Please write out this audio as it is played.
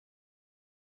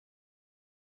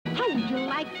How would you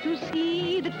like to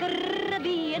see the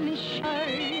Caribbean shore?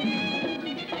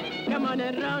 Come on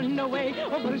and run away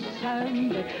over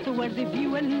sand, where the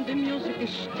view and the music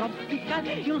is tropical.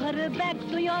 You'll head back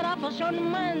to your office on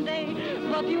Monday,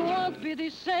 but you won't be the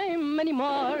same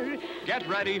anymore. Get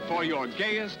ready for your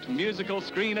gayest musical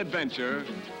screen adventure,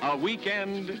 A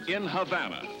Weekend in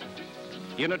Havana.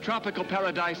 In a tropical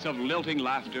paradise of lilting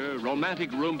laughter,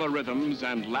 romantic rumba rhythms,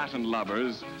 and Latin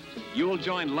lovers, you'll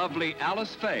join lovely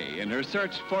Alice Faye in her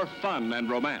search for fun and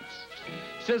romance.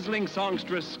 Sizzling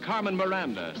songstress Carmen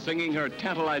Miranda singing her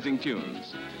tantalizing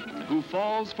tunes, who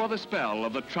falls for the spell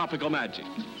of the tropical magic.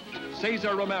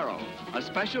 Cesar Romero, a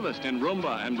specialist in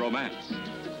rumba and romance,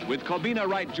 with Cobina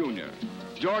Wright Jr.,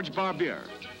 George Barbier,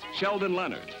 Sheldon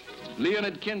Leonard,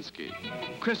 Leonid Kinski,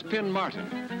 Crispin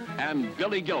Martin, and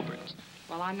Billy Gilbert.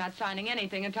 Well, I'm not signing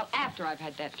anything until after I've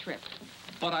had that trip.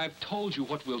 But I've told you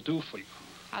what we'll do for you.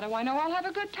 How do I know I'll have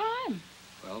a good time?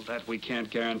 Well, that we can't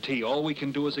guarantee. All we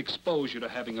can do is expose you to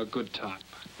having a good time.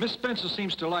 Miss Spencer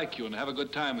seems to like you and have a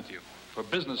good time with you. For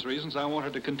business reasons, I want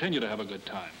her to continue to have a good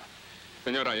time.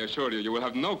 Senora, I assure you, you will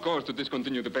have no cause to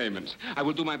discontinue the payments. I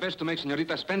will do my best to make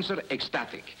Senorita Spencer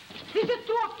ecstatic. Is it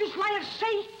talk this liar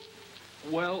say?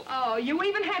 Well... Oh, you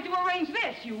even had to arrange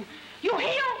this. You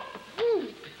hear?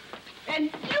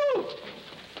 And you!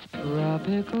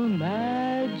 Tropical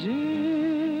magic,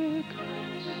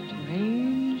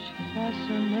 strange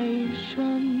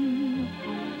fascination,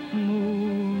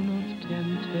 moon of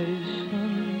temptation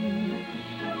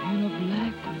in a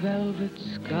black velvet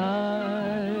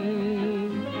sky.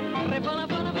 Rebola,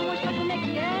 bola, vamos estar como é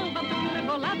que é, vamos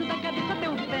rebolado da cabeça até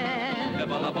o pé.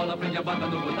 Rebola, bola, prende a bata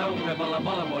no botão, rebola,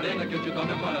 bola morena que eu te dou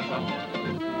meu coração.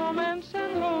 Romance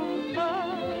and rumba,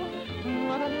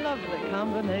 what a lovely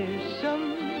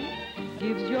combination.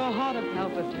 Gives your heart a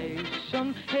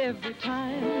palpitation every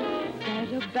time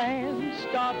that a band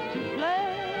starts to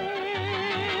play.